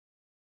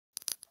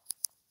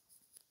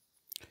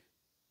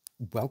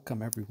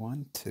Welcome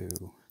everyone to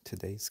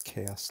today's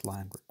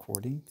Chaosland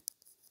recording.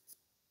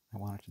 I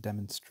wanted to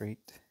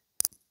demonstrate.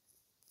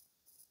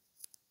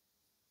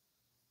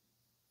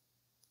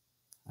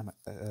 I'm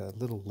a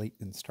little late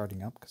in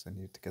starting up because I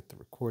needed to get the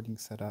recording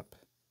set up.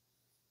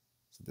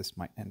 So this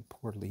might end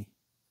poorly.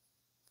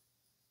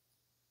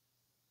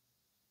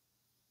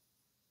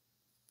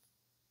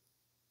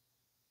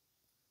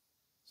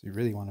 So you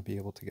really want to be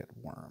able to get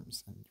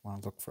worms, and you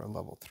want to look for a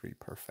level 3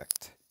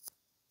 perfect.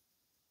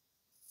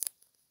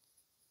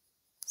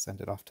 Send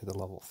it off to the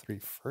level 3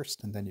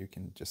 first, and then you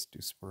can just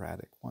do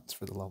sporadic once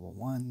for the level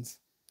 1s.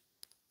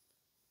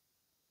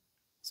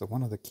 So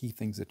one of the key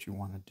things that you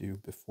want to do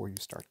before you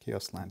start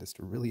Chaosland is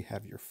to really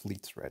have your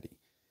fleets ready.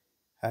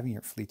 Having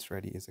your fleets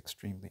ready is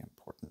extremely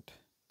important.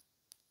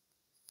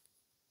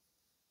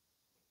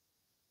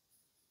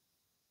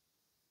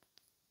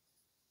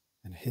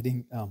 And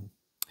hitting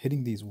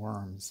these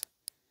worms,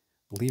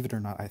 believe it or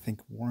not, I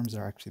think worms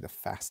are actually the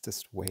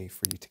fastest way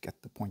for you to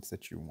get the points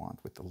that you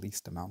want with the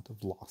least amount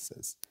of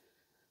losses.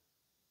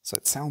 So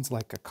it sounds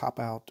like a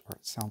cop-out, or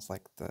it sounds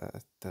like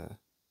the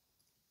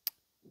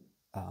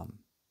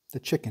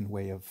chicken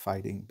way of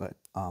fighting, but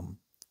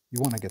you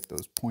want to get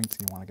those points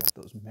and you want to get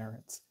those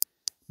merits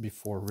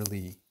before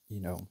really,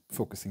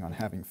 focusing on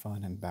having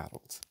fun in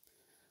battles.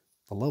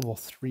 The level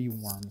 3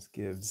 worms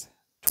gives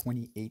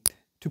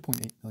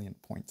 2.8 million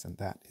points, and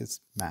that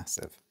is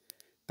massive.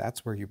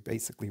 That's where you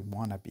basically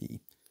want to be.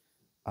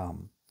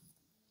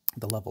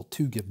 The level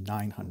 2 give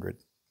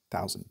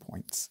 900,000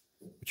 points,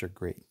 which are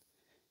great.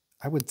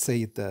 I would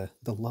say the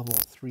level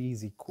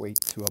 3s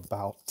equate to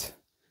about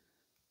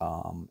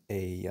and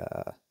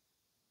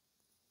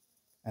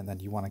then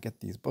you want to get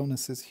these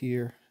bonuses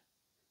here.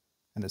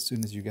 And as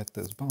soon as you get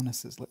those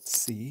bonuses, let's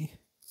see.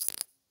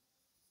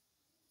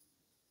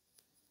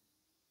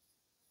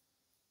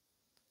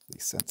 We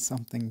sent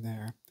something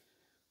there.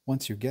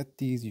 Once you get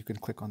these, you can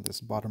click on this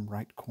bottom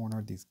right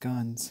corner, these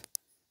guns,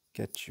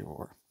 get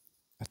your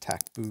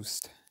attack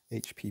boost,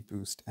 HP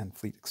boost, and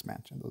fleet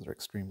expansion. Those are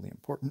extremely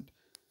important.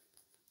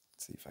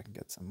 Let's see if I can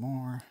get some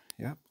more.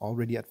 Yep,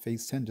 already at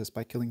phase 10 just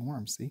by killing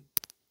worms, see?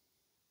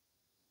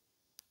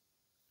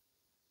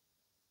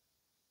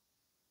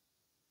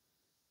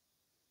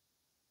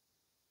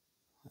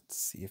 Let's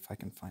see if I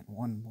can find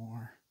one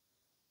more.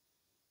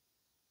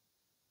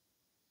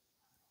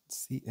 I don't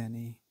see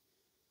any.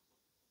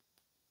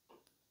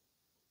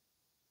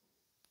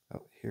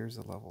 Oh, here's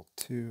a level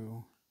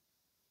 2.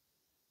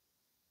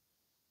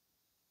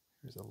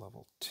 Here's a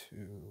level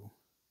 2.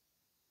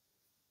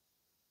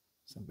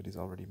 Somebody's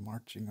already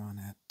marching on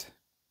it.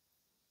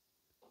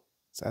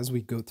 So as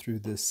we go through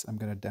this, I'm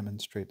going to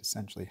demonstrate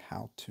essentially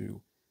how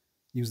to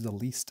use the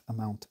least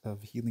amount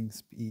of healing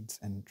speeds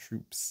and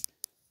troops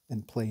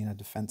and play in a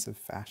defensive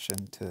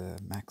fashion to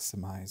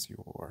maximize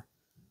your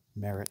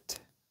merit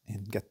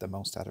and get the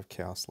most out of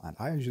Chaosland.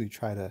 I usually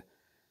try to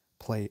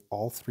play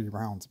all 3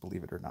 rounds,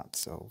 believe it or not.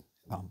 So,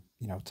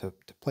 to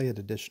play an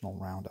additional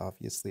round,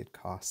 obviously it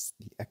costs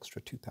the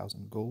extra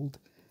 2,000 gold.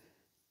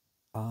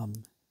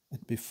 And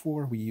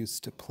before we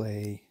used to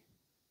play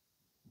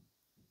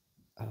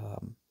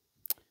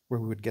where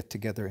we would get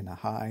together in a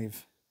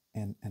hive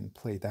and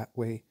play that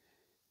way.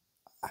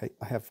 I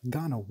have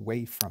gone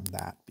away from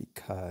that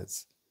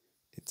because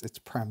it's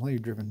primarily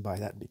driven by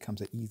that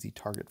becomes an easy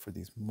target for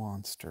these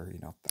monster,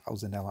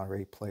 1,000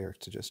 LRA players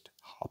to just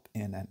hop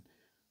in and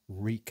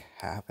wreak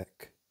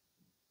havoc.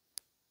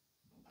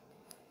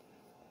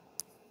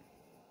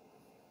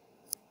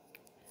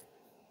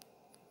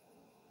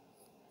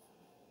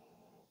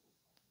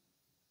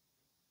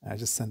 And I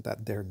just sent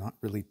that there, not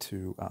really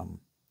to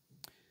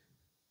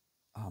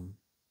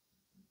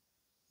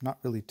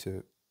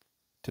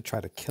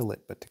try to kill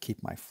it, but to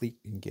keep my fleet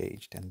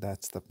engaged. And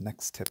that's the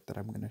next tip that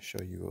I'm going to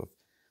show you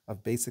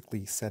of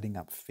basically setting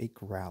up fake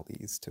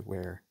rallies to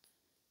where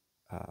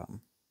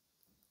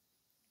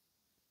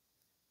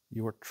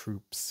your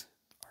troops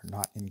are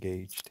not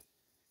engaged.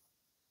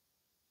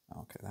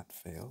 Okay, that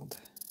failed.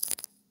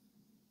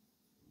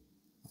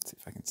 Let's see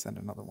if I can send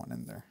another one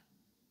in there.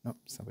 Nope,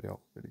 somebody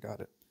already got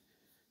it.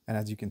 And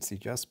as you can see,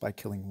 just by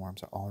killing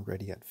worms, are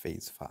already at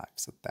phase 5.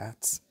 So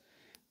that's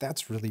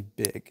really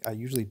big. I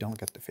usually don't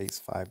get to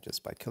phase 5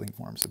 just by killing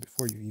worms. So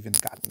before you've even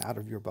gotten out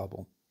of your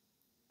bubble,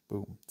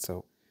 boom.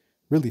 So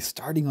really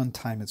starting on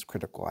time is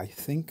critical. I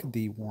think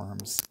the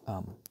worms,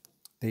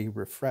 they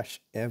refresh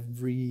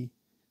every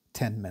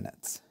 10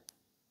 minutes.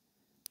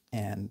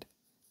 And,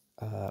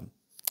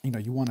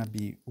 you want to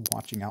be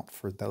watching out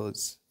for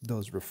those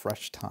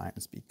refresh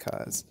times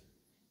because,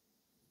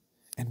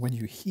 and when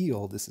you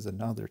heal, this is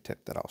another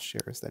tip that I'll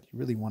share, is that you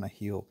really want to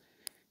heal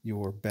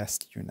your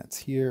best units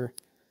here.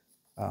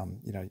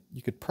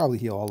 You could probably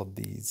heal all of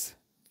these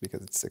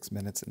because it's 6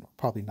 minutes and we'll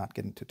probably not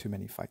get into too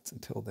many fights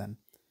until then.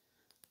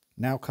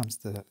 Now comes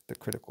the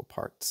critical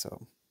part.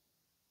 So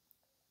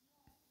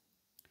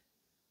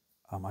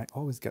I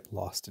always get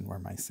lost in where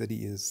my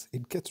city is.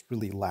 It gets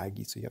really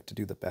laggy, so you have to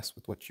do the best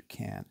with what you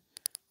can.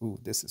 Ooh,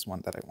 this is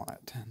one that I want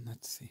at 10.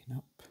 Let's see.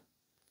 Nope. I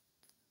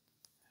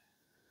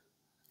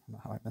don't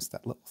know how I missed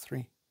that level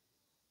 3.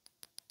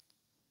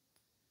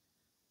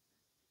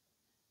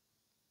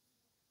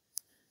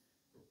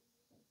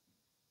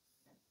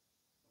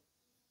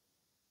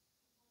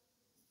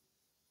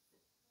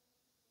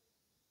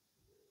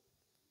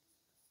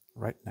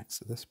 right next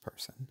to this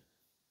person.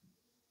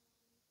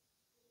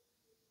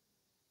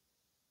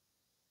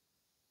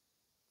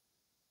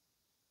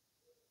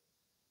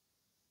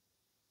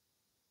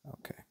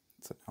 Okay,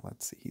 so now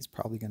let's see. He's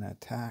probably going to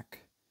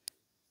attack.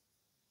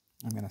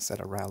 I'm going to set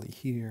a rally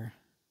here.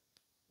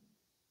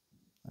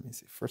 Let me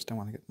see. First, I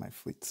want to get my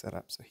fleet set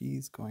up. So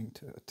he's going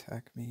to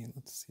attack me.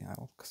 Let's see.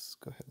 I'll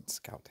go ahead and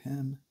scout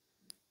him.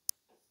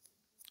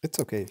 It's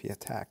okay if he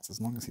attacks,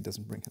 as long as he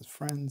doesn't bring his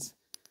friends.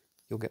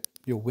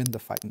 You'll win the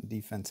fight in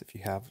defense if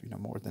you have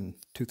more than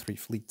 2-3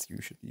 fleets.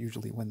 You should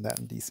usually win that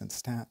in decent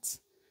stats.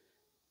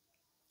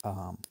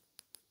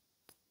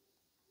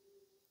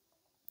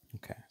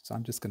 Okay, so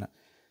I'm just gonna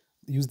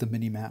use the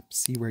mini map,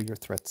 see where your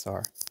threats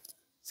are,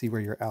 see where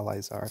your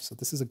allies are. So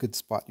this is a good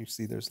spot. You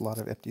see, there's a lot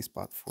of empty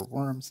spot for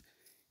worms,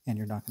 and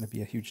you're not going to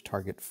be a huge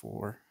target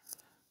for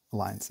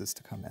alliances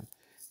to come in.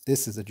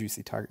 This is a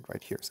juicy target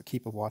right here, so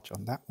keep a watch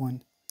on that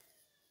one.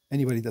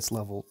 Anybody that's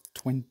level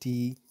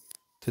 20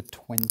 to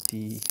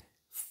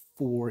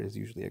 24 is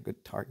usually a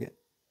good target.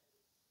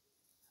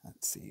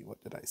 Let's see,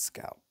 what did I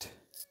scout?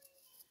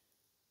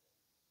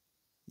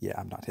 Yeah,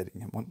 I'm not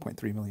hitting him.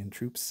 1.3 million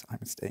troops.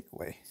 I'm staying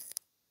away.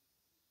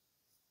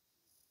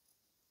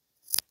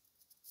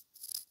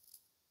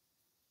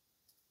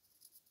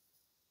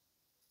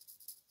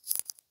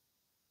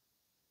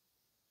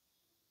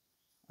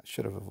 I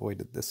should have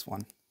avoided this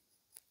one.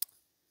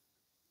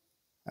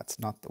 That's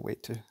not the way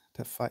to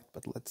fight,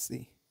 but let's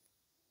see.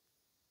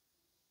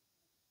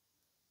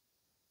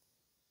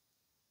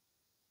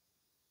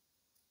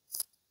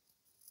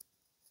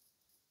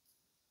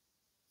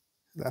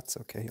 That's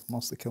okay. He'll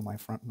mostly kill my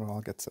front row.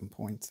 I'll get some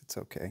points. It's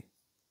okay.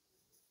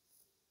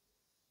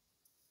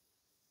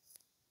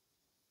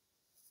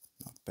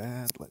 Not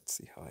bad. Let's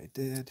see how I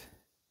did.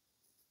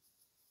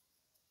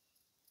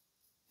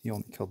 He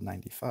only killed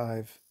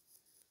 95.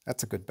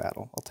 That's a good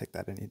battle. I'll take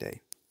that any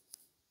day.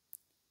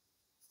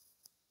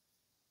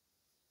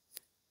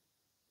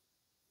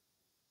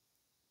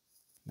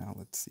 Now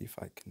let's see if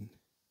I can...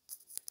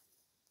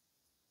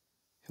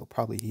 He'll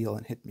probably heal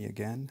and hit me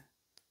again.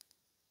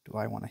 Do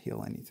I want to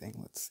heal anything?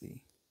 Let's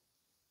see.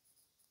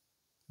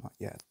 Not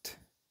yet.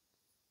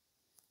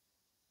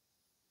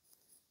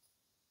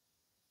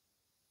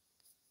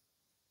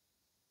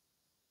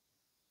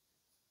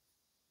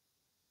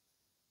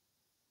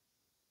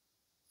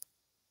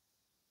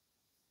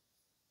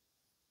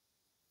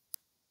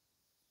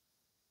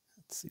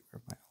 Let's see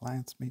where my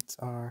alliance mates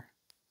are.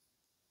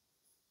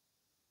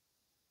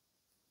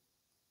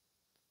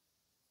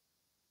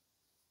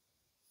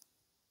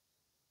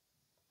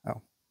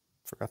 Oh,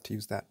 forgot to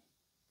use that.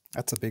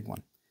 That's a big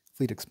one.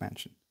 Fleet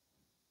expansion.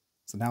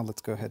 So now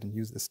let's go ahead and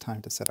use this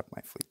time to set up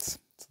my fleets.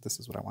 So this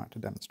is what I wanted to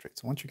demonstrate.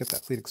 So once you get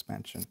that fleet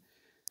expansion,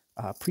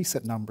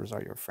 preset numbers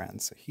are your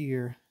friends. So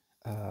here,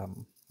 let's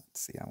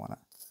see, I want to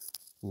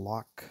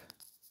lock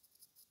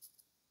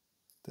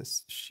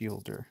this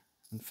shielder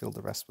and fill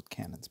the rest with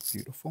cannons.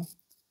 Beautiful.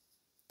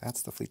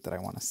 That's the fleet that I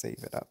want to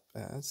save it up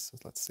as. So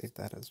let's save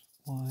that as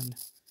 1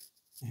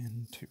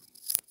 and 2.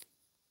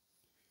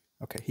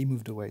 Okay, he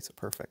moved away, so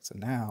perfect. So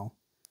now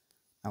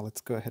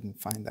let's go ahead and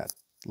find that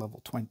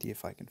level 20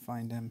 if I can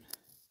find him.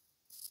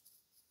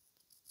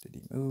 Did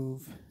he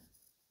move?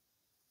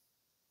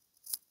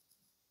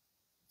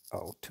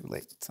 Oh, too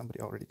late. Somebody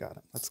already got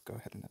him. Let's go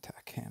ahead and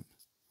attack him.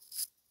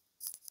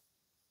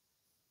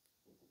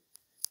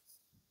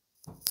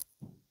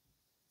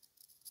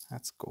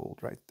 That's gold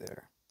right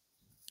there.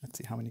 Let's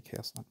see how many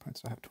Chaosland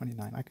points. So I have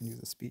 29. I can use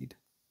the speed.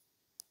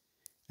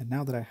 And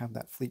now that I have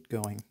that fleet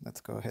going,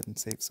 let's go ahead and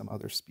save some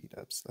other speed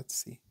ups. Let's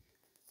see.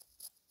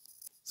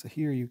 So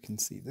here you can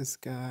see this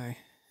guy.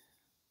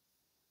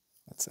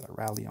 Let's set a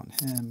rally on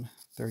him,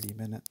 30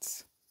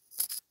 minutes,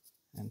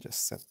 and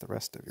just set the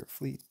rest of your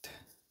fleet.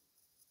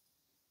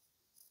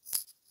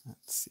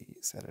 Let's see,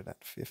 set it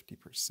at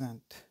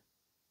 50%.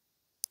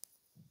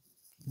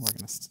 We're going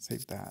to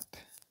save that.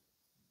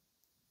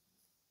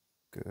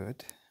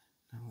 Good.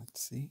 Now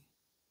let's see.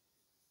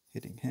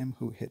 Hitting him.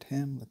 Who hit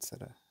him? Let's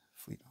set a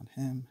fleet on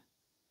him.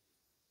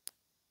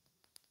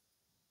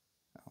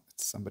 Oh,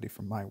 it's somebody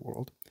from my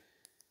world.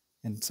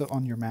 And so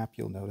on your map,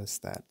 you'll notice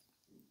that,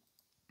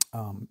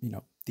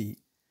 the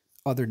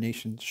other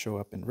nations show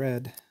up in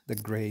red. The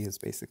gray is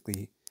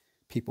basically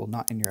people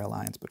not in your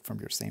alliance, but from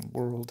your same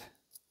world.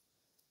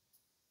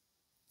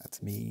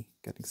 That's me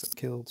getting some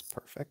kills.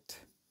 Perfect.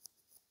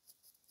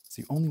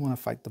 So you only want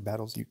to fight the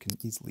battles you can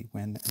easily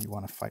win, and you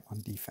want to fight on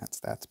defense.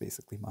 That's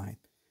basically my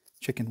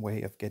chicken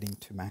way of getting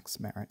to max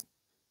merit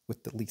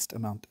with the least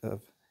amount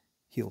of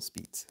heal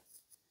speeds.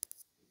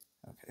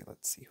 Okay,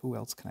 let's see. Who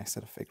else can I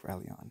set a fake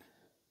rally on?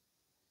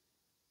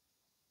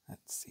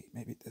 Let's see.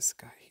 Maybe this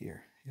guy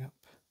here. Yep.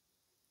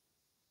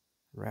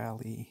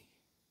 Rally.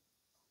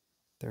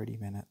 30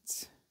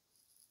 minutes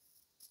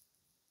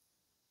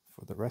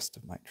for the rest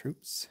of my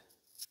troops.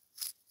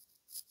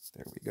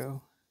 There we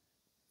go.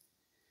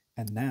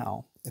 And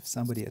now, if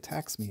somebody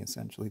attacks me,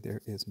 essentially,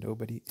 there is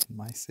nobody in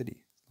my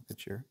city. Look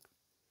at your...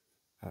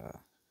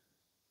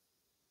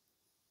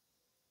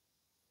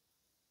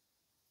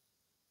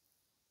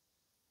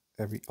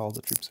 all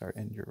the troops are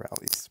in your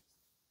rallies.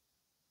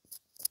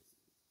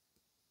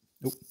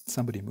 Oh,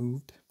 somebody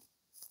moved.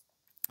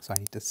 So I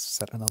need to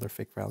set another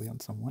fake rally on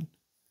someone.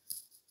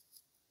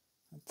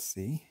 Let's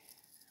see.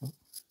 Oh,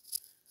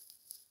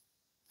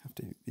 have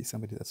to be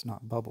somebody that's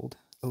not bubbled.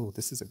 Oh,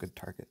 this is a good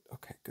target.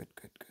 Okay, good.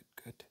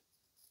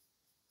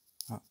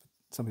 Oh,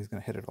 somebody's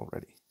going to hit it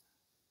already.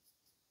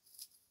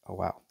 Oh,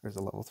 wow. There's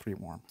a level 3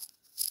 worm.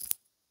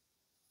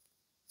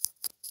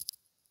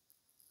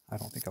 I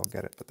don't think I'll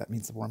get it, but that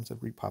means the worms have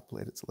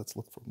repopulated, so let's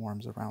look for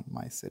worms around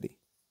my city.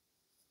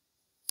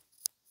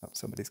 Oh,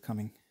 somebody's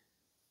coming.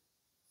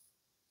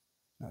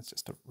 No, it's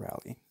just a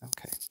rally.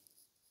 Okay.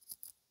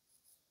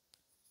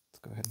 Let's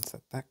go ahead and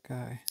set that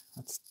guy.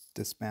 Let's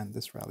disband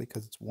this rally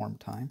because it's worm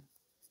time.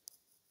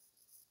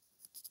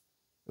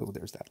 Oh,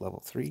 there's that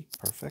level 3.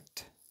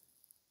 Perfect.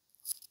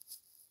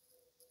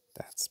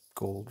 That's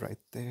gold right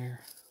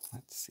there.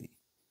 Let's see.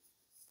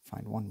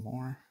 Find one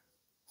more.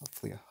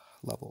 Hopefully a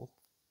level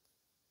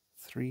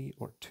 3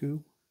 or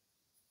 2.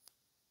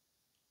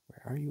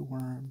 Where are you,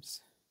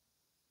 worms?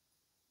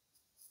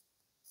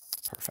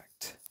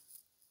 Perfect.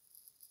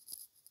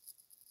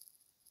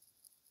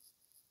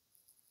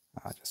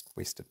 I just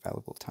wasted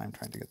valuable time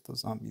trying to get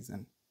those zombies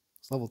in.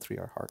 Those level 3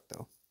 are hard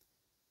though.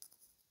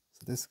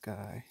 So this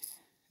guy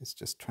is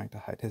just trying to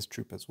hide his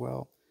troop as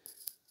well.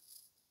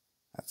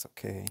 That's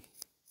okay.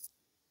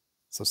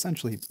 So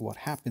essentially what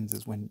happens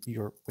is when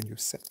you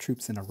set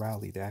troops in a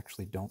rally, they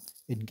actually don't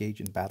engage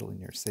in battle in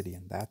your city,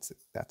 and that's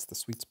the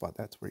sweet spot.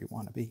 That's where you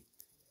want to be.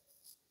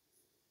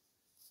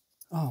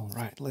 All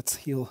right, let's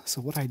heal.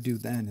 So what I do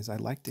then is I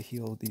like to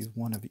heal these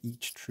one of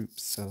each troop.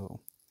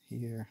 So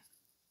here,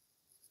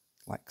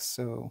 like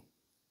so.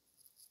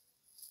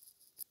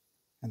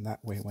 And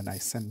that way when I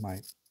send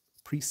my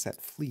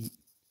preset fleet,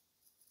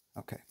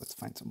 okay, let's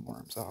find some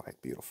worms. All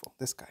right, beautiful.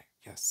 This guy,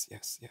 yes.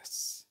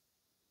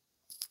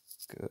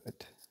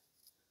 Good.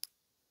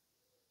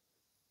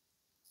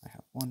 I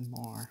have one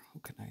more. Who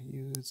can I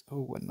use?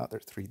 Oh,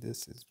 another 3.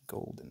 This is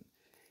golden.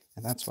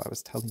 And that's why I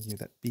was telling you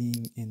that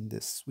being in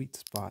this sweet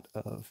spot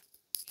of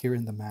here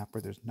in the map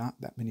where there's not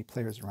that many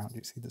players around,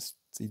 you see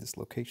this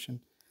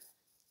location?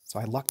 So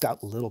I lucked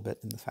out a little bit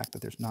in the fact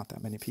that there's not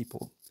that many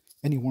people.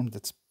 Any worm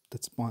that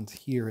spawns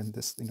here in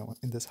this,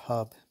 in this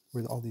hub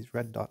where all these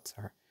red dots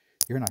are,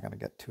 you're not going to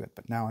get to it.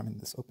 But now I'm in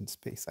this open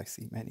space. I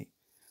see many.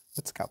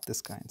 Let's scout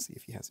this guy and see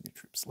if he has any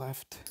troops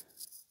left.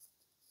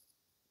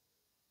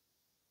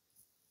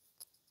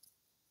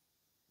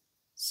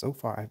 So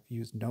far, I've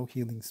used no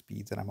healing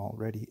speeds, and I'm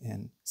already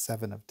in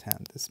 7 of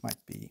 10. This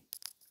might be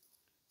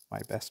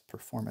my best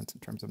performance in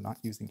terms of not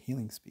using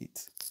healing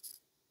speeds.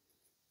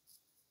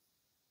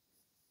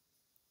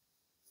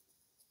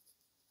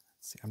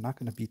 Let's see, I'm not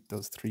going to beat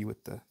those 3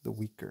 with the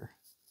weaker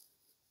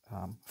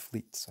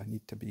fleets. So I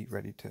need to be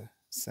ready to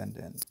send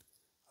in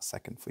a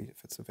second fleet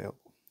if it's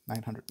available.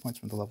 900 points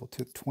from the level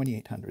 2,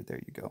 2,800. There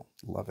you go.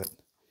 Love it.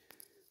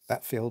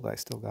 That failed, but I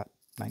still got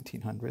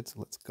 1,900. So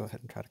let's go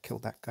ahead and try to kill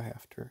that guy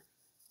after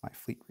my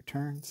fleet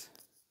returns.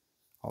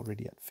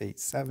 Already at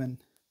phase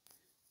 7.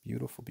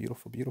 Beautiful.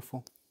 Let's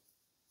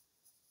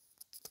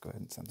go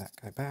ahead and send that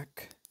guy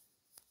back.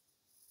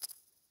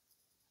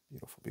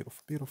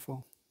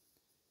 Beautiful.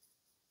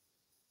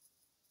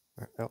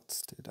 Where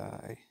else did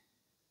I?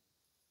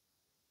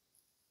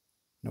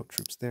 No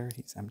troops there.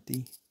 He's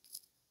empty.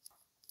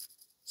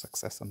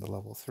 Success on the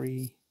level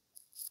 3.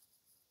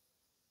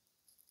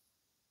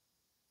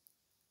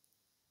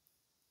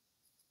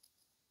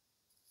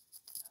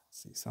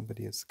 See,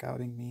 somebody is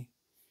scouting me.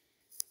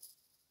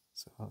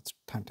 So it's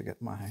time to get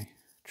my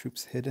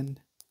troops hidden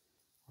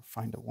or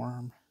find a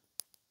worm.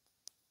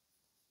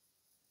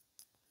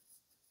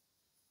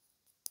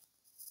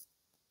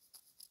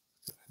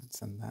 Go ahead and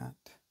send that.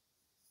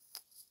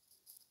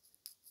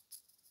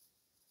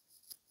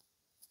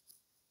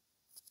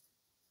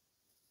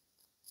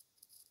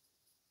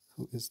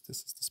 Who is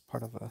this? Is this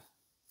part of a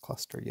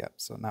cluster? Yep,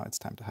 so now it's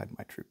time to hide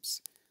my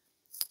troops.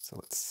 So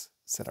let's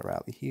set a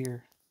rally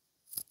here.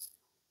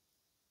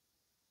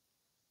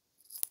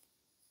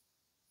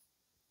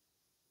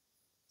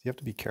 You have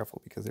to be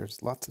careful because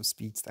there's lots of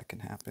speeds that can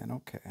happen.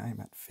 Okay,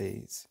 I'm at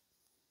phase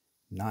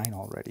 9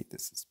 already.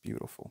 This is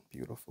beautiful.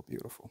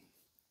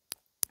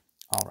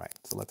 All right,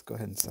 so let's go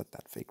ahead and set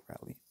that fake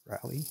rally.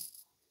 What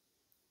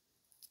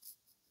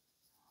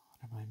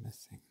am I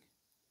missing?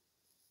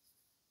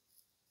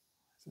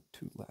 Is it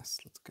 2 less?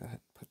 Let's go ahead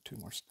and put 2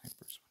 more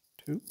snipers.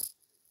 2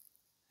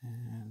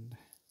 and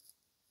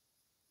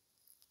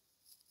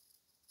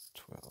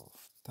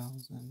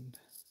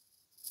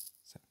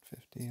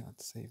 12,750.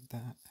 Let's save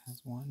that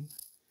as 1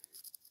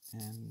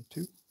 and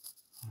 2.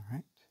 All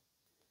right.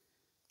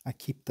 I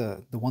keep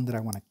the one that I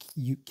want to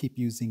keep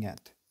using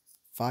at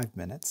 5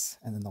 minutes,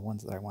 and then the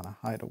ones that I want to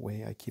hide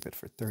away, I keep it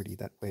for 30.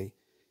 That way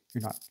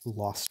you're not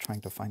lost trying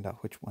to find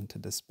out which one to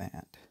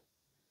disband.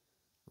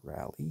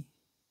 Rally,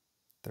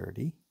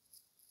 30.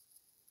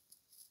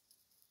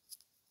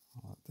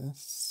 All of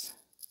this,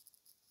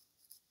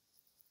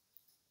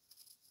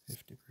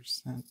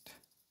 50%.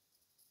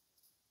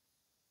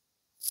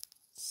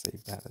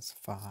 Save that as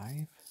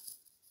 5.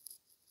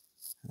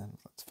 And then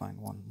let's find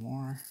one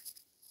more.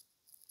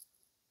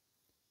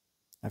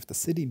 Now, if the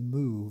city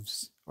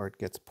moves or it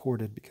gets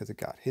ported because it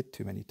got hit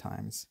too many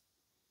times,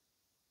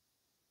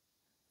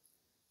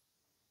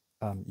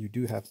 you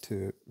do have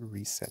to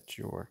reset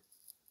your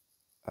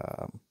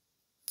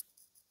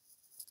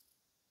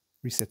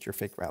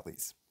fake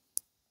rallies.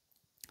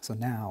 So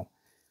now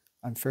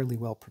I'm fairly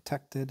well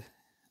protected.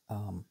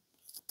 I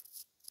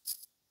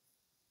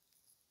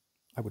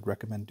would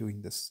recommend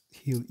doing this,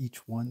 heal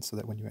each one, so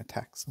that when you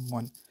attack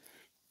someone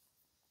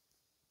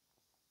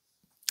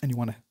and you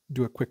want to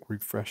do a quick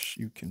refresh,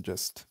 you can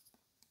just...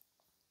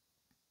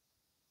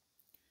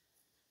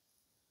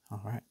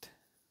 All right,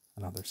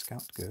 another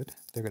scout, good.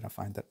 They're going to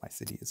find that my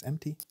city is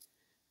empty,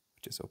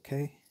 which is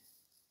okay.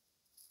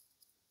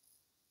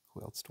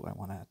 Who else do I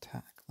want to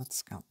attack? Let's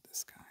scout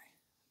this guy.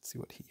 Let's see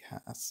what he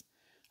has.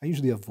 I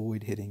usually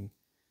avoid hitting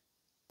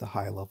the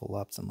high level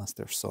ups unless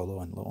they're solo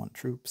and low on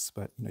troops,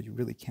 but you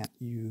really can't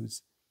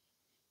use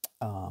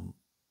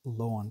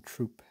low on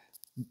troop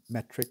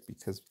metric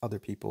because other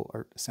people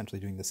are essentially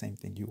doing the same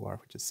thing you are,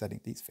 which is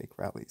setting these fake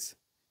rallies.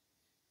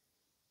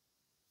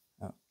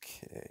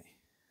 Okay,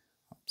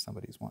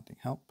 somebody's wanting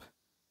help.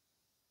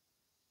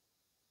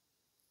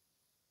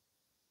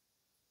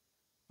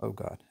 Oh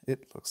god,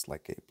 it looks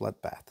like a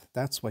bloodbath.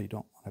 That's why you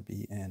don't want to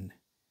be in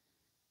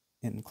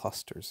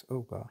clusters.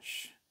 Oh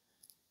gosh.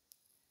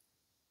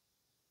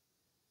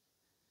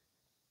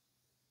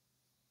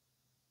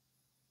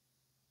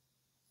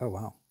 Oh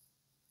wow,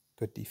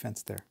 good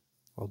defense there.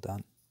 Well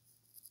done.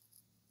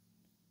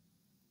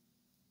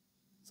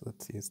 So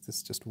let's see, is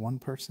this just one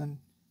person?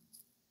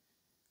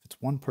 If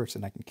it's one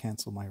person, I can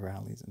cancel my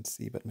rallies and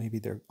see, but maybe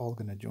they're all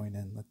going to join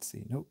in. Let's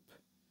see. Nope.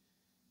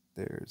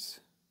 There's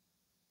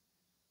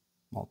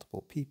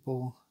multiple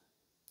people.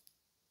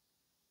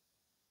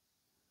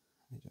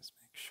 Let me just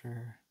make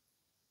sure.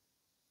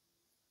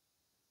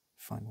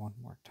 Find one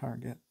more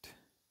target.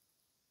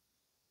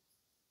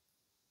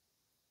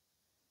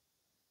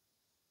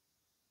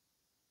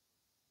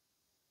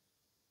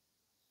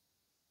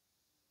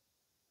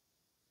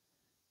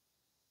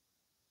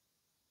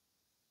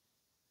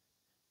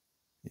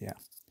 Yeah,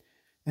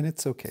 and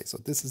it's okay. So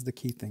this is the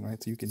key thing,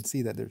 right? So you can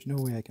see that there's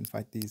no way I can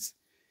fight these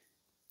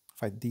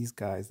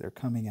guys. They're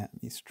coming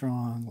at me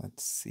strong.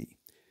 Let's see.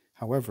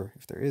 However,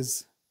 if there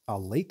is a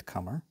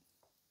latecomer,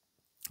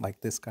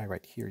 like this guy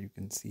right here, you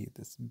can see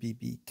this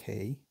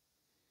BBK.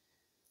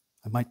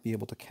 I might be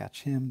able to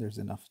catch him. There's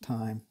enough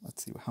time.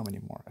 Let's see how many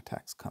more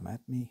attacks come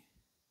at me.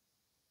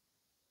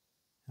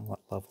 And what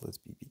level is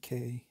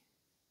BBK?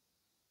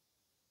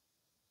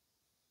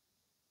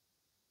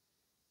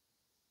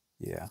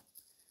 Yeah.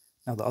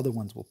 Now the other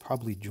ones will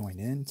probably join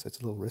in, so it's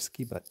a little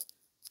risky, but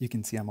you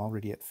can see I'm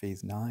already at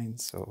phase 9,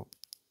 so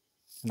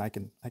and I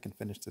can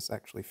finish this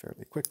actually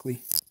fairly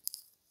quickly.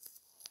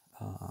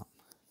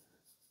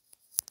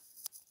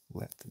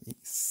 Let me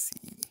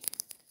see.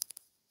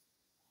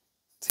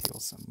 Let's heal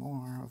some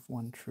more of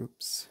 1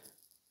 troops.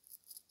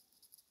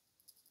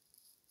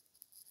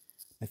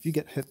 If you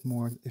get hit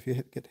more, if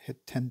you get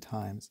hit 10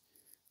 times,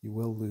 you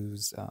will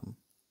lose.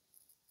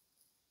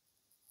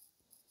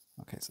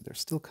 Okay, so they're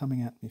still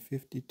coming at me.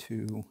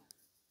 52.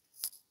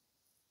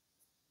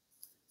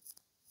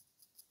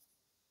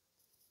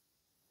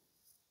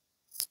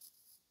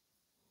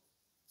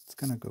 It's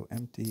gonna go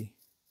empty.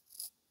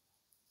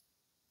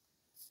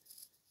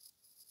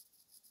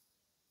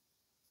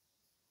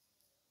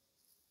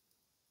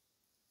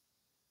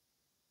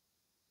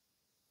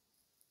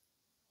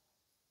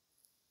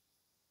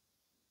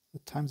 The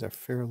times are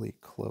fairly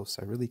close.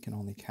 I really can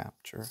only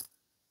capture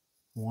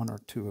 1 or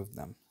 2 of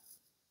them.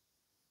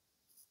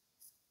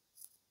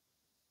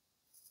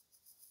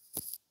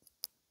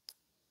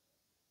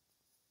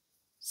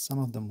 Some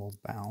of them will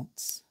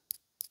bounce.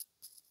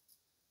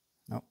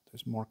 Nope,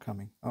 there's more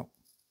coming. Oh,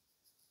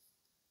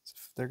 so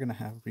if they're going to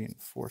have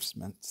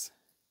reinforcements,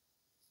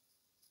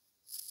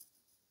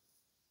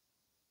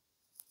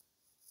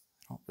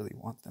 I don't really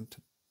want them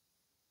to.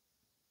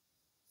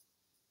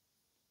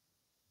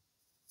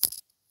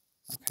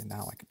 Okay,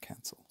 now I can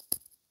cancel.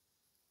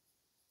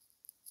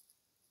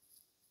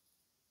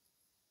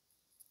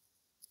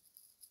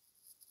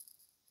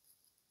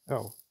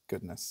 Oh,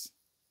 goodness.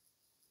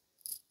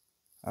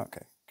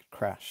 Okay, it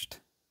crashed.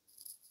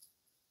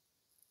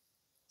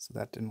 So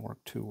that didn't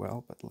work too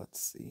well, but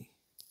let's see.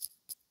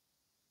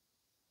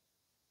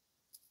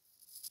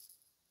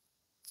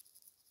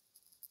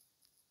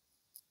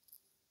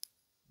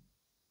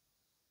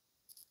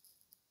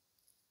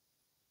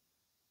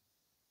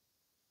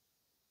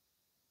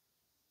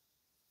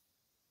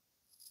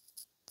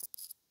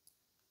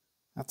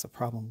 That's a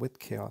problem with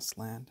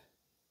Chaosland.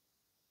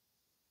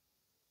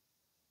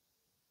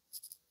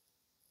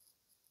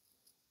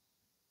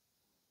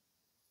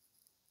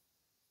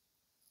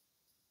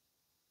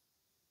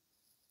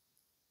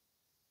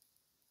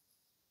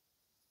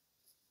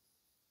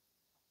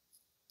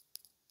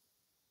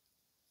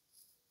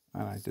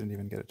 And I didn't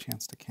even get a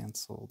chance to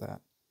cancel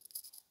that.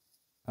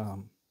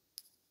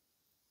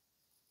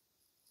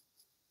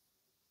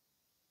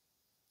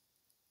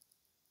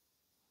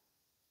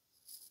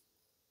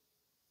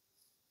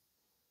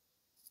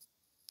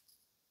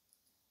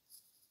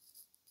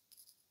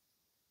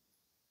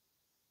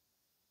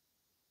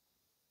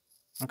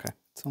 Okay,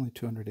 it's only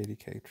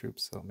 280k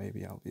troops, so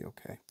maybe I'll be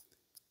okay.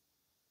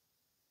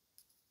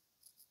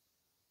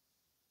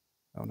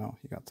 Oh no,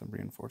 he got some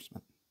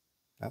reinforcement.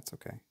 That's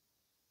okay.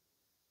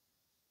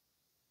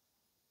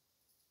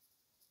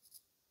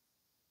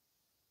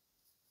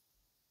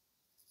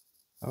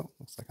 Oh,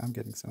 looks like I'm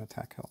getting some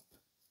attack help.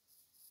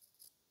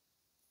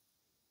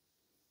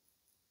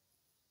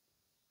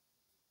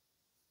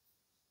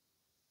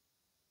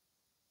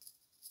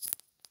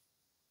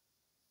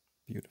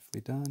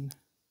 Beautifully done.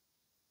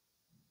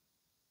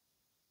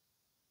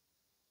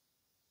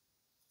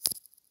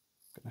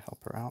 Gonna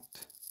help her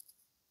out.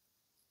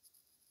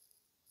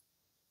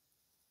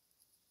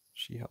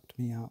 She helped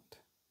me out.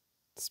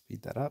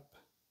 Speed that up.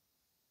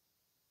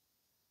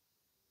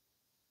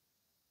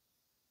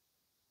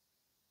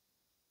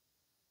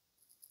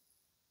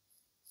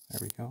 There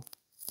we go.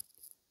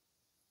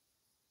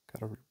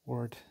 Got a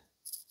reward.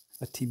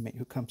 A teammate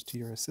who comes to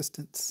your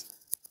assistance.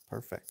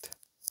 Perfect.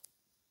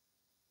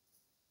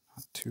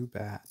 Not too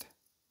bad.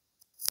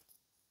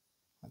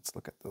 Let's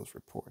look at those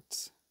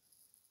reports.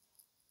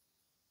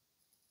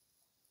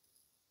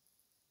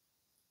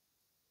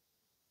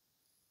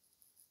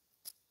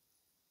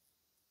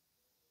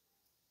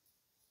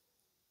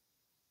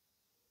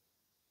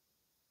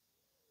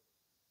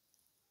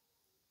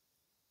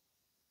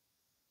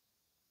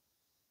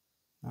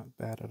 Not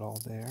bad at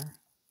all there.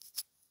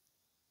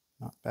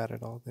 Not bad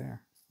at all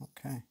there.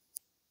 Okay.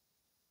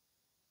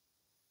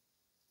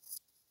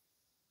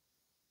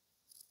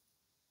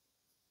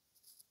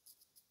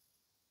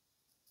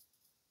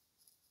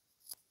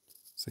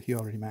 So he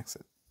already maxed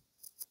it.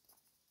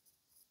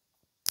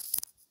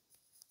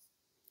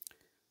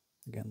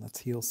 Again,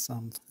 let's heal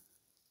some.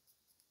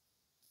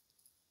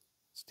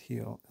 Let's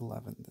heal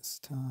 11 this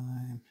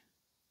time.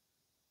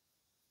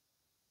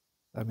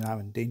 I mean, I'm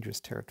in dangerous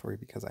territory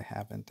because I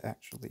haven't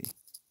actually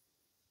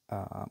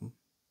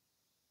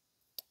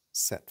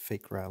set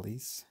fake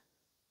rallies.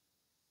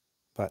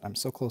 But I'm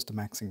so close to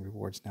maxing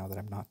rewards now that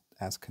I'm not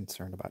as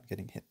concerned about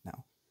getting hit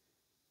now.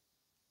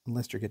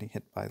 Unless you're getting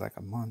hit by like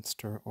a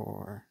monster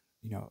or,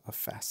 you know, a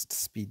fast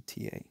speed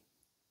TA.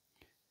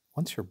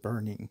 Once you're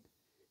burning,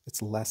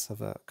 it's less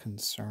of a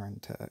concern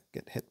to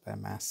get hit by a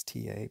mass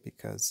TA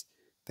because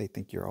they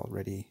think you're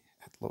already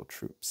at low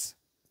troops.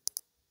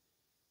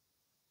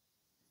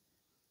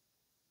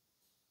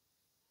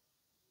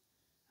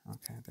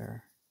 Okay,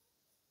 there.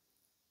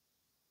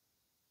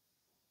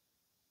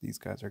 These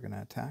guys are going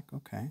to attack.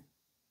 Okay.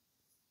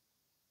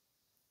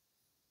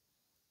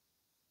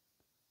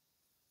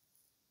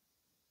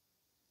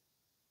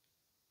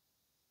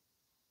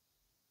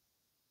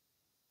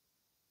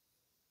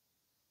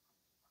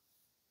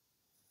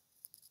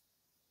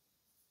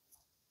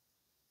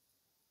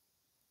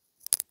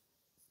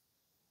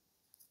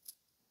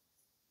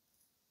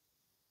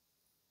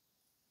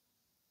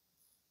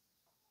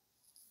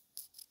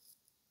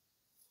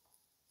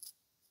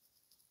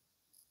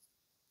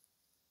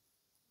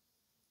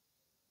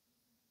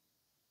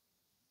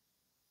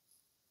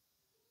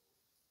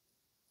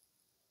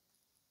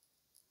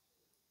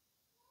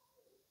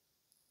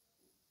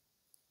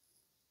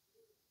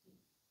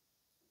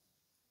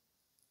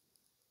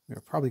 We're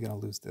probably going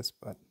to lose this,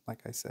 but like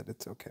I said,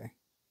 it's okay.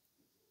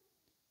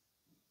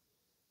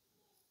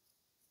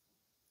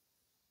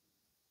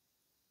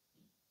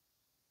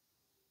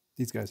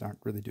 These guys aren't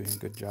really doing a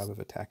good job of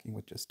attacking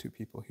with just 2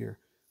 people here.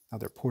 Now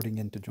they're porting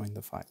in to join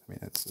the fight. I mean,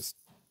 it's just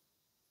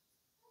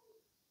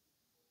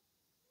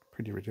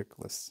pretty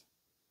ridiculous.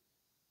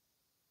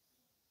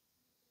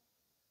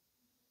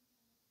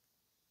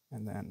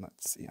 And then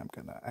let's see, I'm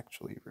going to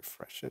actually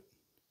refresh it.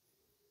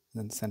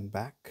 And then send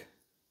back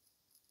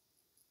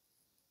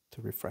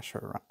to refresh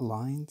our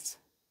lines.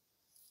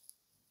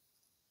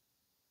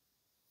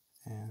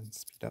 And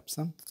speed up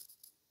some.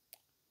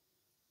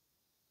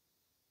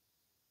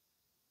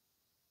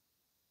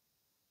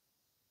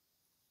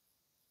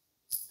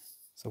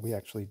 So we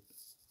actually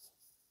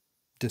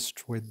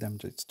destroyed them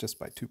just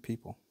by 2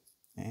 people.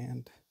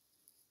 And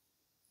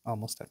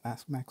almost at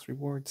max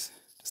rewards.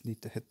 Just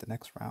need to hit the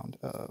next round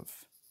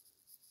of...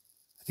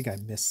 I think I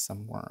missed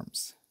some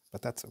worms,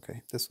 but that's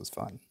okay. This was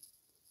fun.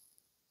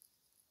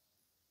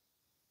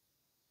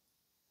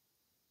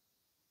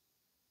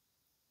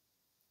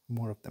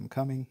 More of them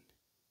coming.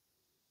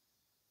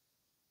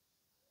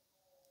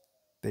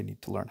 They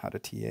need to learn how to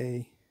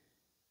TA.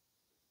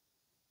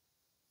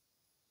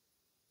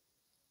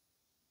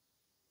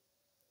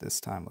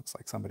 This time looks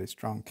like somebody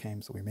strong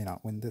came, so we may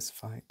not win this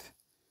fight.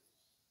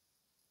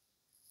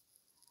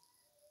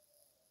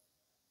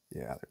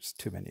 Yeah, there's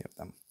too many of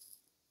them.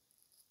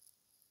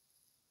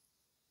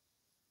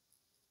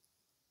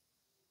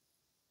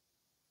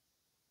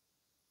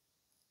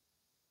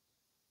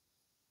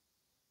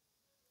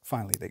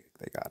 Finally, they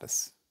got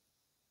us.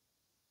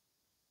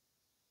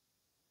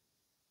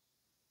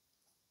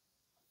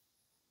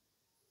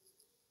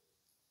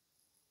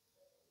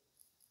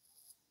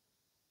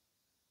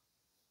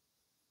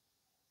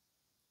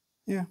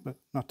 Yeah, but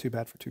not too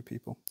bad for 2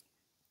 people.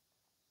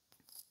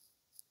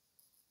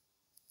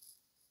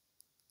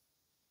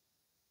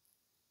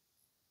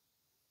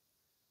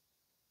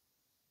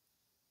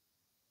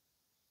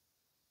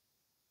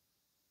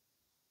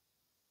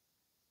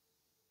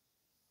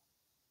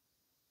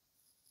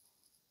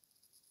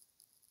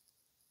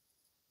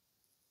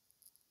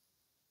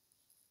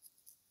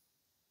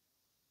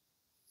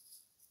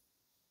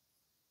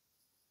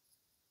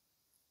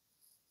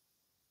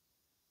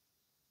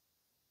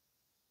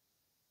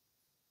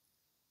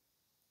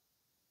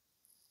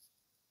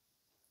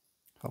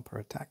 Help her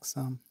attack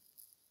some.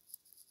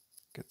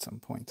 Get some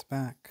points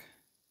back.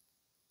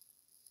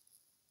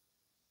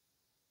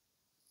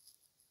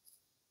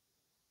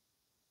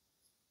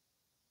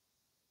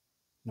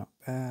 Not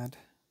bad.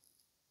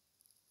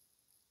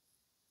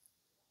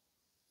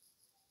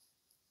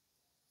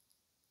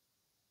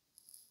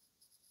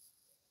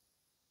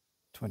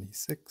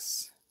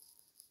 $26.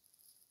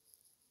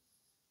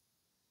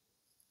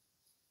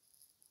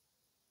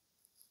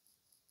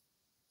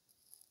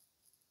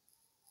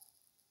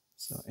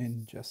 So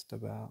in just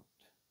about.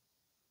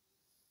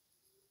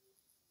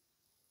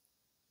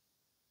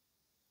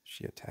 Is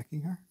she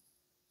attacking her?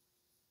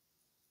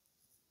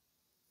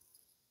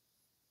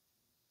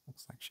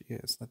 Looks like she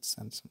is. Let's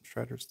send some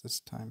shredders this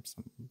time,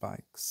 some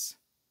bikes.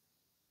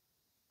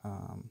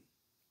 Some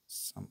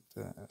of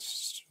the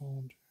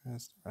soldiers,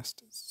 the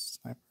rest is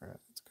sniper.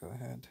 Let's go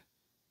ahead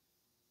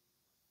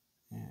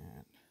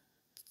and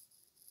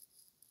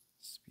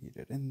speed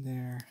it in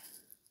there.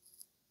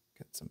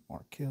 Get some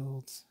more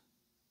kills.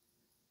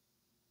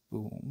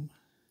 Boom.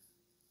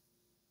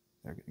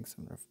 They're getting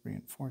some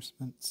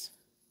reinforcements.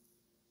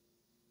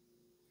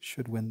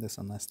 Should win this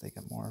unless they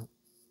get more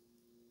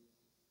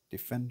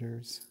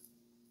defenders.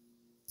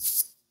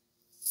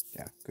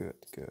 Yeah, good,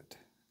 good,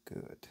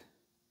 good.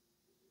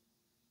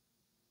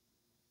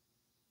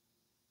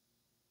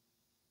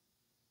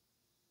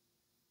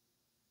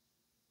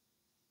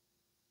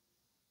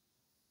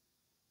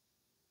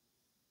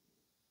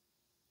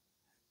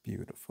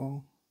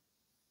 Beautiful.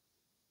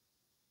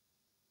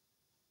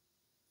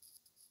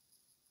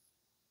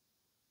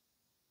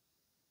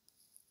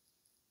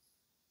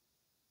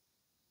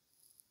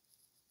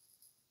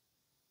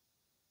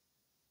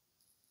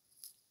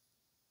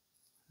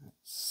 Let's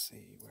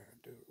see, where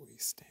do we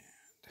stand?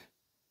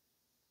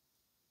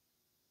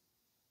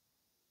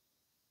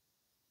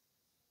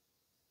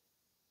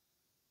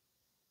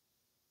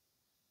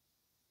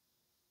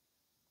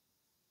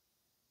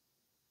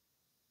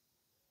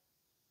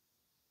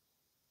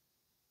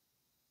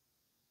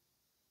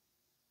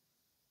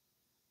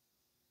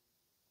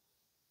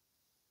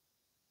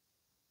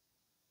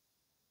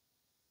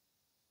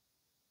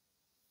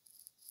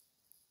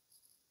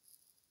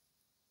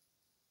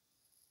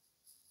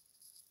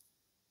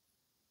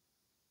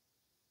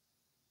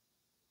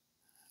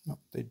 Nope,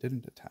 they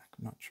didn't attack.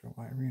 I'm not sure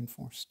why I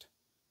reinforced.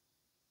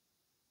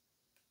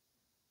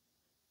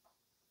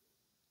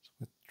 Let's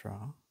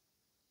withdraw.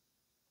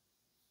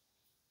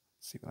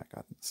 Let's see what I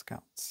got in the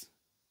scouts.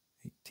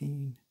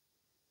 18.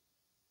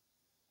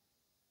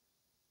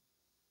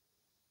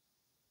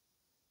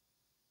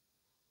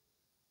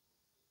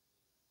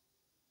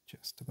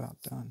 Just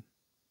about done.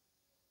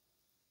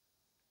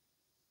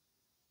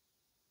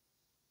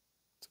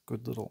 It's a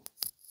good little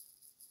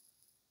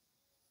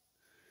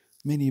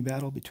mini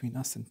battle between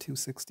us and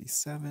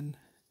 267.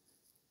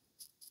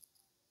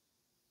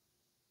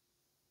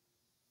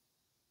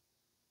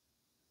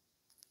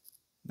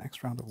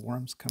 Next round of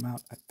worms come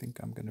out. I think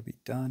I'm going to be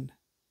done.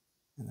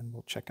 And then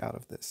we'll check out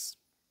of this.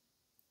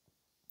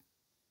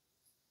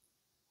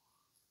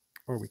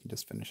 Or we can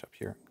just finish up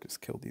here and just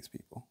kill these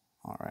people.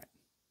 All right.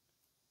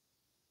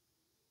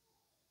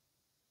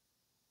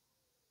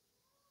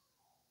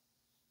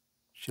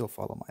 She'll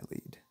follow my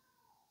lead.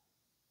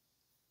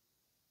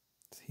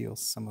 Let's heal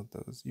some of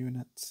those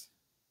units.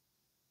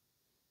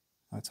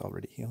 Oh, it's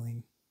already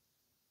healing.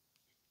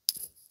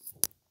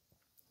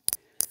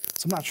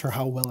 So I'm not sure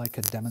how well I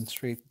could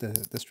demonstrate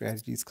the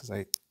strategies because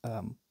I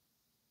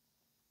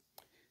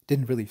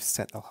didn't really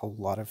set a whole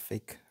lot of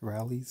fake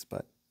rallies,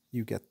 but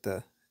you get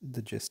the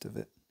gist of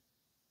it.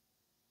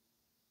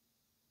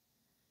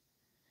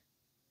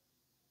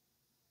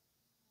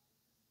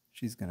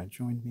 She's going to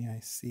join me, I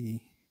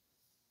see.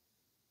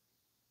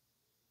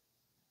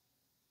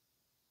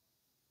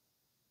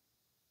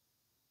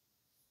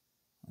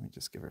 Let me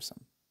just give her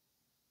some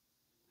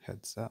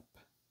heads up.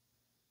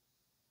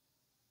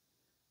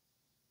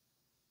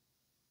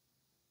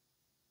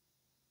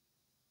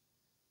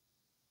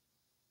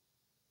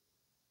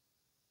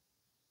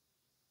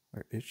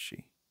 Where is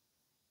she?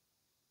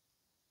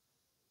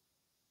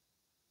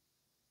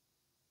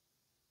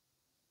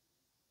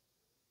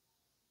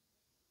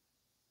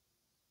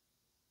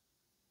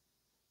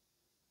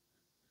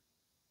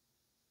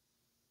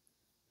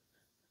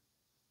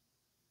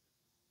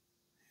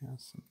 Yeah,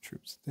 some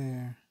troops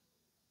there.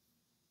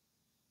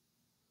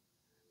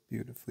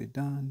 Beautifully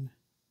done.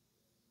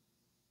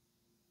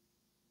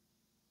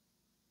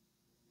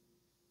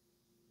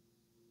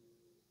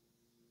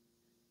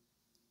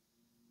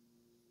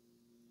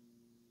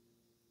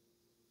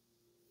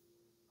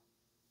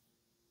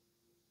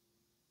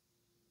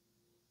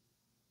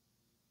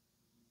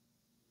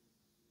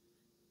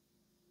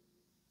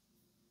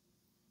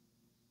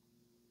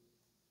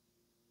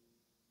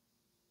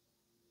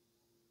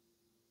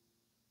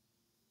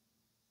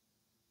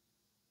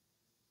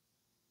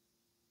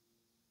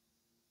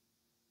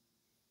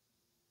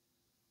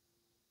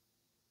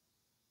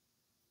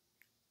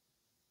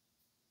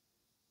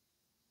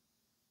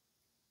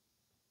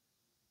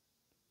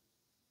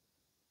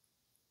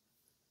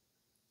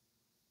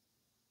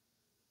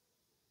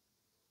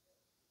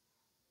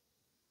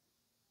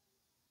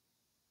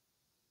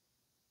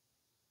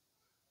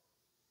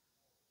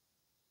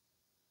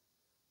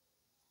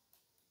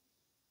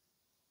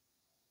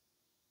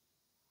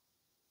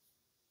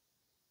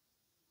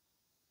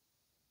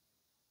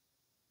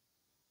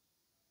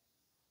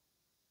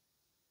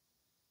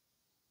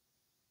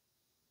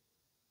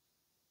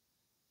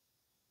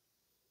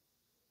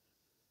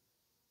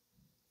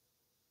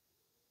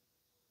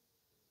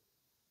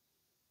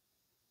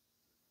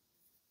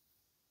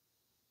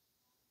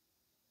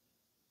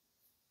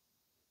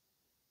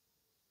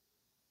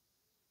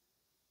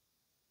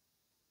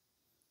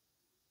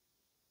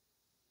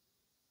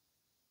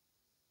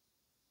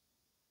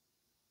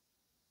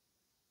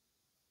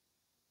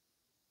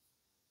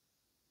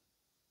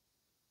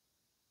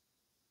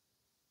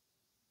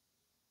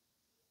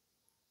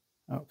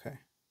 Okay.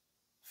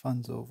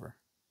 Fun's over.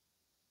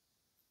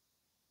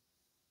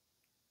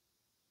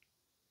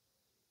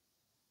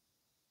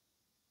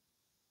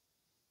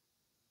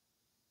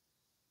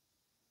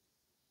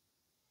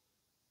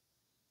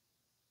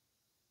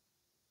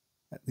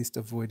 At least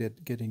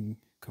avoided getting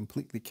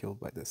completely killed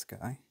by this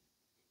guy.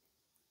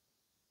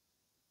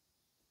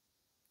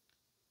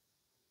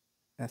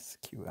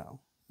 SQL.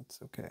 That's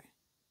okay.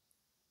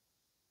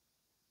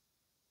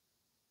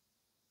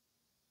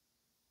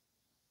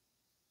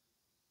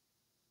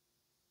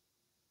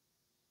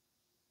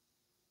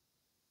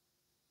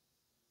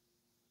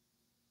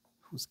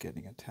 Who's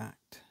getting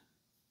attacked?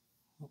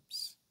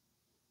 Oops.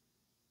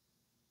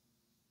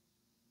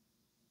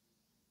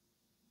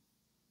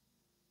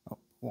 Oh,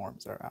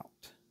 worms are out.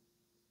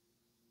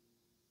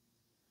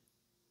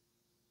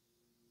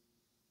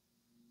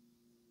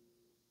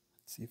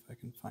 Let's see if I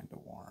can find a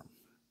worm.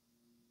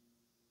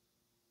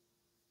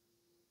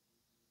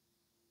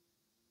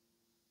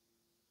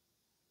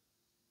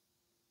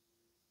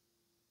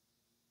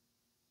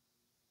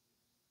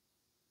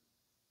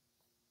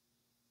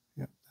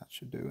 Yep, that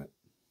should do it.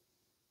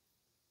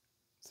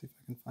 See if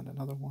I can find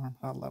another worm.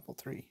 Level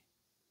 3.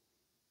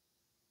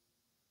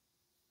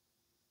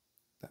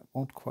 That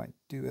won't quite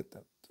do it.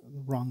 That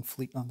wrong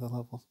fleet on the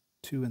level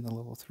 2 and the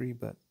level 3,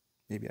 but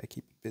maybe I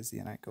keep it busy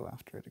and I go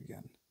after it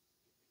again.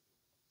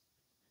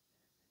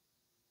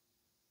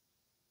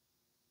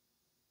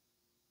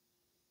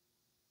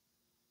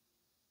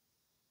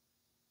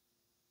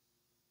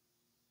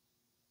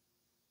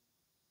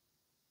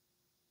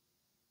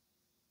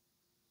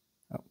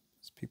 Oh,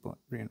 there's people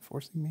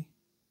reinforcing me.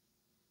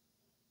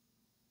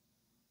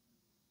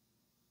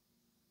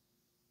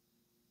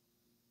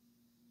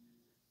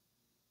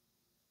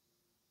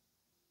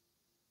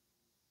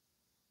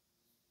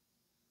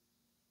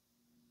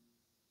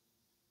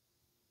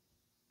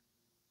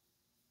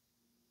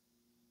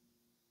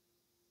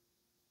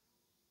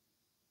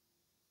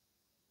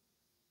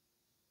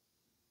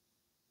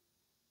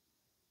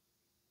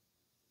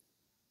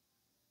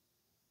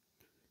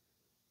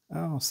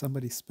 Oh,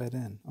 somebody sped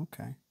in.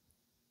 Okay.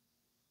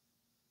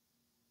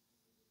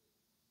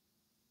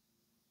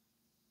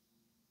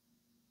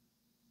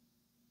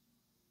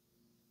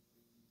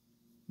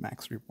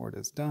 Max reward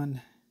is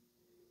done.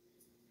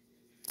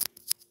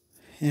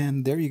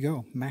 And there you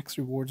go. Max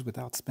rewards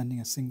without spending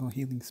a single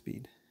healing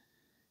speed.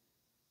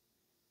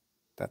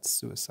 That's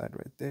suicide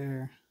right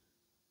there.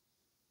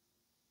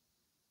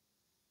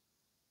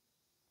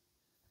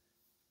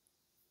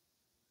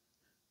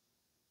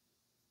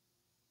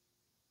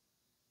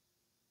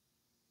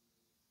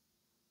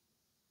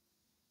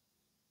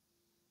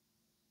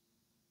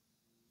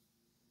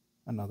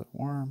 Another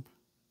worm.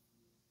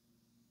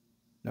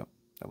 Nope,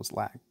 that was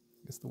lag.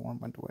 I guess the worm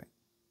went away.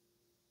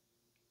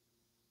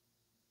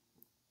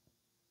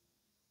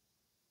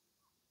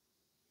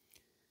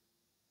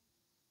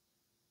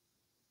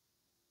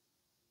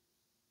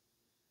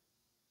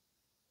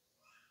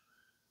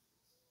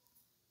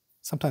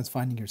 Sometimes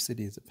finding your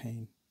city is a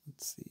pain.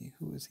 Let's see,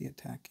 who is he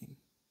attacking?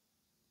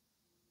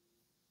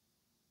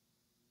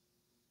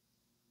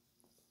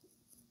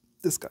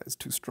 This guy is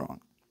too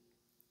strong.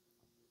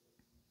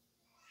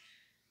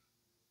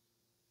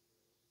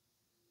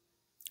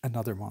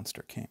 Another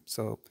monster came.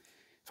 So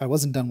if I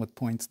wasn't done with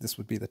points, this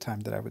would be the time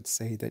that I would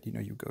say that,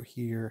 you go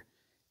here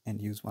and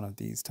use one of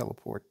these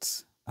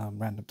teleports,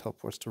 random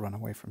teleports to run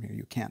away from here.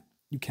 You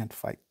can't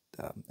fight,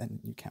 and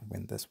you can't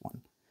win this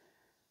one.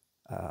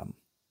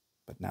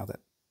 But now that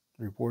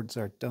rewards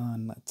are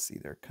done, let's see,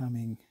 they're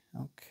coming.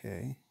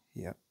 Okay,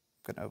 yep,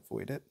 I'm gonna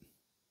avoid it.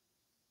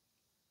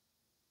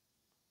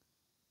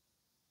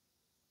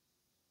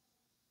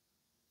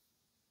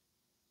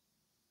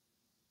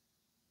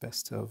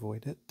 Best to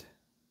avoid it.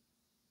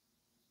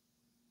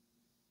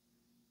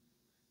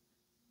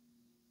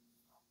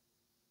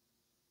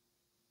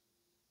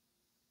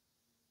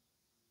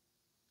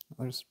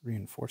 There's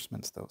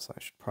reinforcements though, so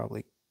I should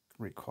probably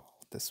recall.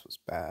 This was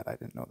bad. I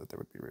didn't know that there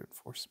would be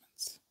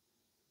reinforcements.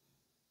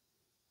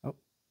 Oh,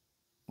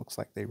 looks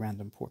like they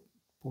random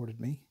ported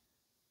me.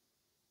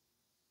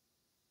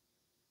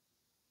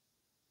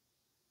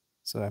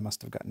 So I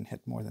must have gotten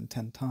hit more than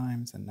 10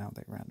 times, and now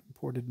they random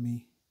ported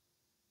me.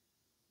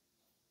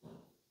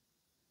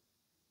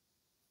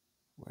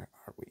 Where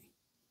are we?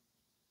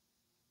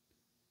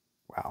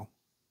 Wow,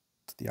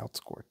 it's the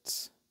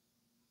outskirts.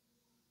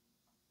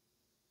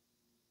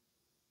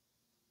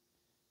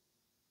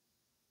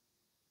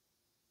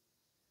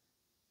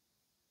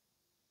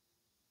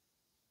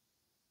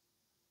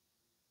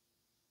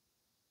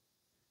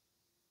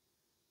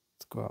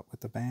 Let's go out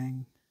with a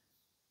bang.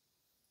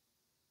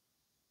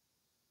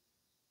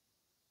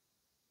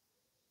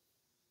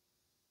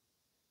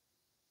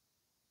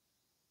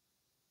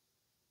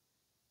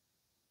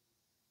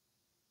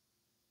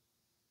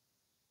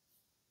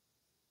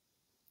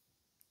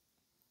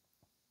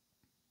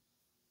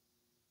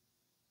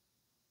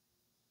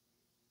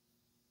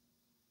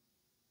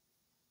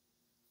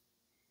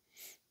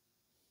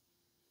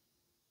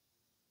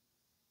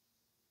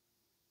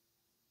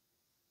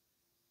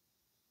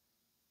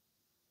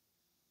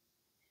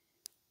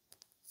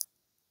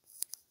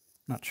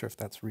 Not sure if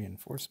that's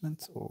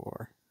reinforcements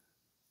or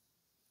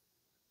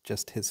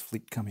just his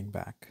fleet coming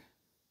back.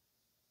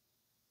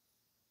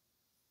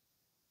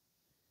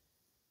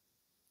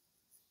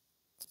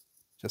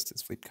 Just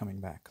his fleet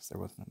coming back because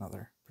there wasn't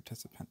another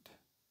participant.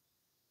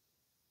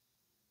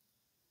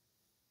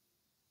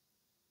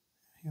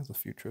 He has a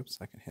few troops,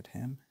 I can hit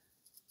him.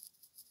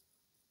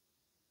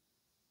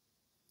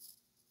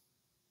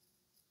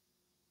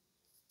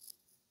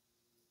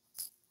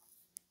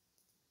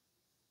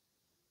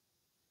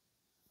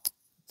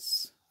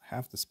 It's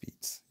half the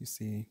speeds. You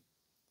see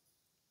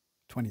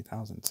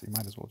 20,000, so you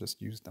might as well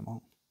just use them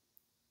all.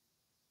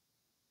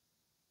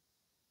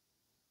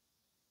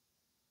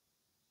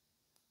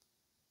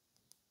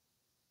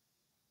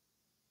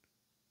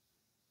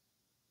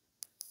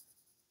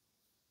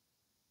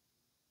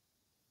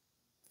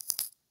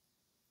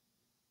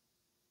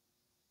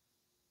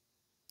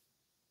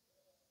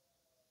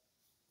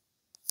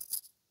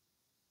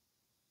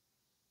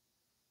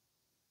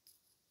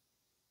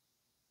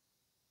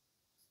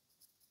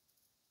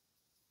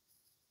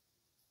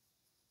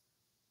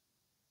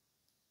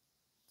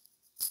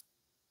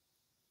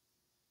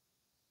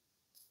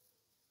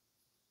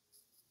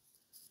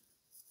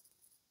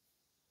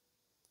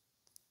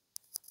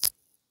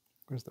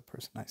 Where's the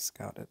person I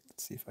scouted?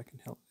 Let's see if I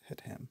can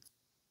hit him.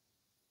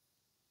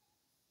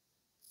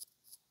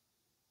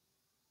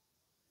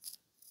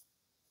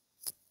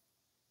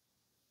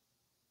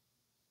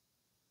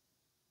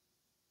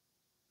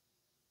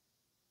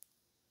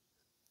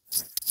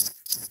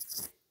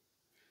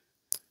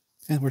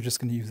 And we're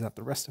just going to use up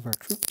the rest of our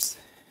troops.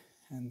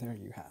 And there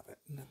you have it.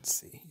 Let's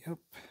see. Yep.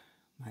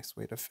 Nice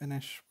way to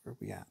finish. Where are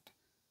we at?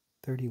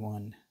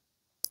 31.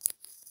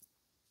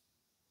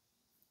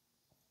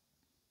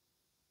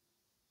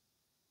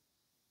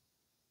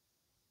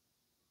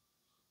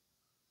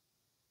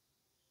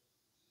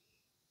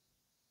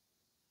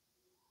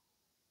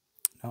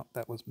 No,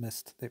 that was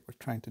missed. They were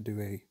trying to do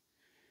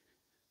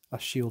a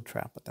shield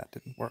trap, but that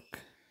didn't work.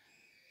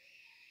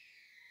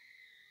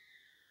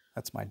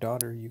 That's my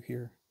daughter you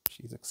hear.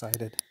 She's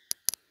excited.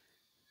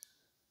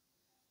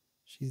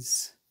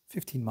 She's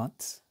 15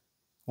 months,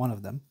 one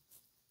of them.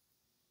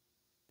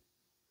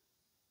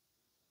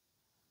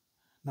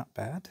 Not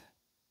bad.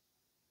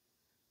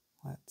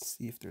 Let's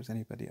see if there's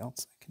anybody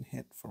else I can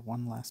hit for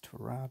one last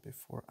hurrah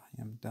before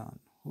I am done.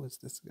 Who is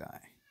this guy?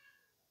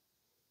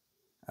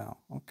 Oh,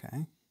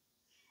 okay.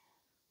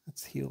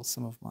 Let's heal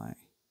some of my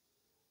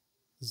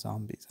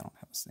zombies. I don't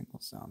have a single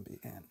zombie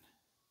in.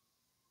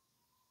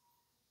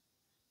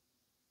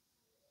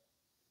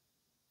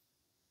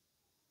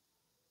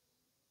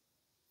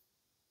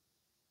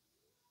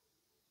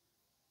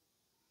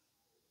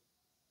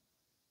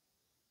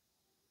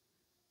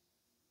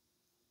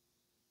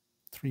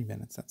 Three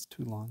minutes, that's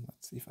too long.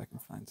 Let's see if I can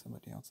find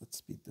somebody else. Let's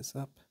speed this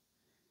up.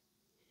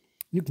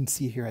 You can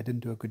see here I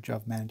didn't do a good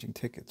job managing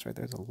tickets, right?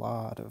 There's a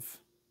lot of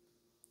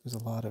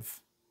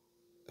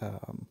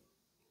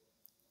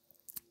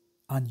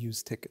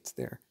unused tickets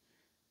there.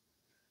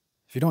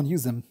 If you don't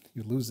use them,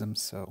 you lose them,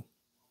 so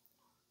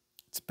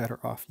it's better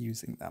off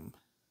using them.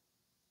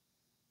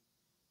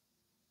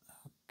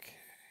 Okay,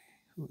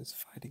 who is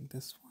fighting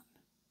this one?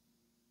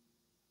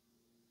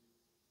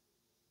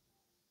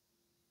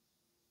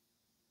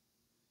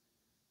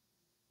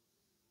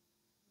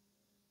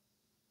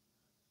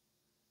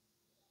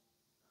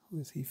 Who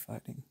is he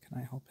fighting? Can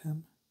I help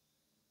him?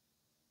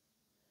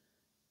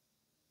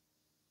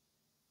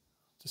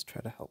 Just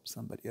try to help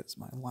somebody as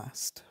my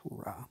last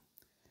hurrah.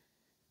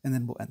 And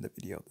then we'll end the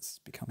video. This is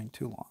becoming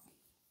too long.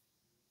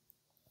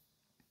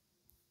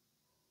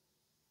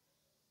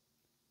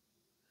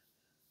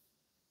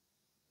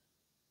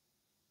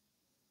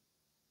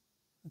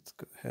 Let's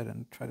go ahead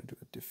and try to do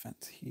a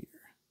defense here.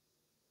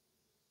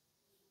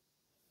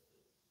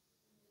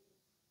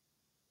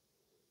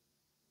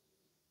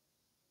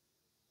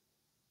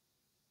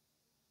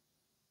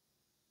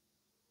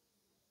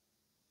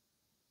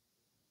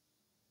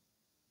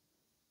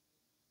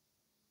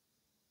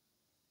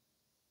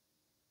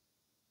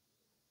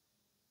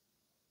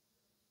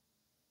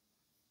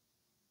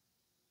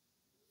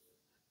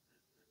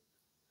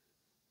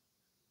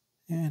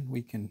 And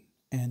we can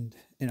end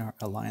in our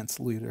alliance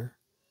leader,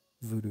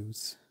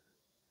 Voodoo's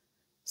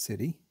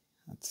city.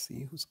 Let's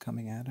see who's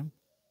coming at him.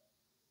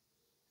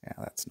 Yeah,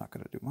 that's not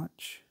going to do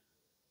much.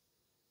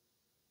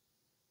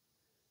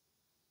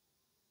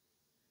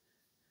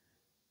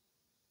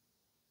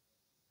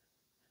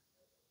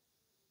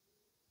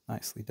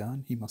 Nicely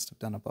done. He must have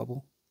done a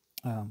bubble.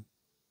 A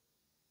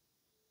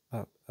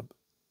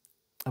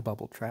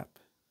bubble trap.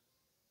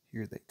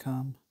 Here they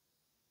come.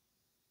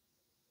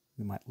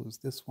 We might lose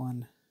this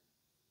one.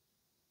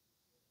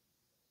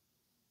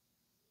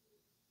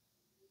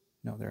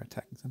 No, they're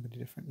attacking somebody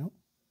different. Nope.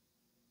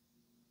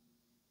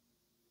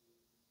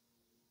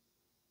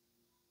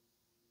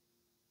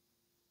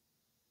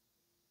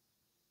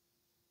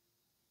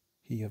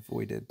 He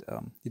avoided,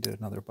 he did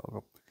another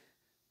bubble.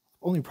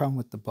 Only problem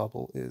with the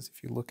bubble is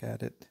if you look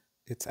at it,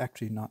 it's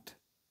actually not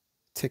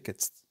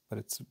tickets, but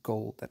it's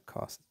gold that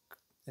costs,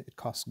 it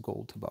costs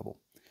gold to bubble.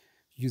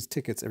 If use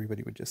tickets,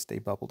 everybody would just stay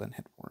bubbled and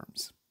hit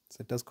worms. So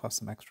it does cost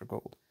some extra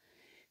gold.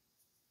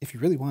 If you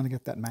really want to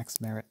get that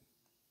max merit,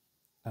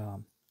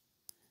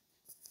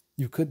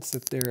 you could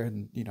sit there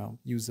and,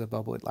 use a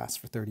bubble. It lasts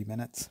for 30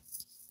 minutes.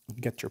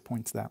 Get your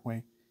points that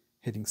way,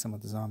 hitting some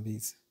of the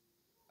zombies.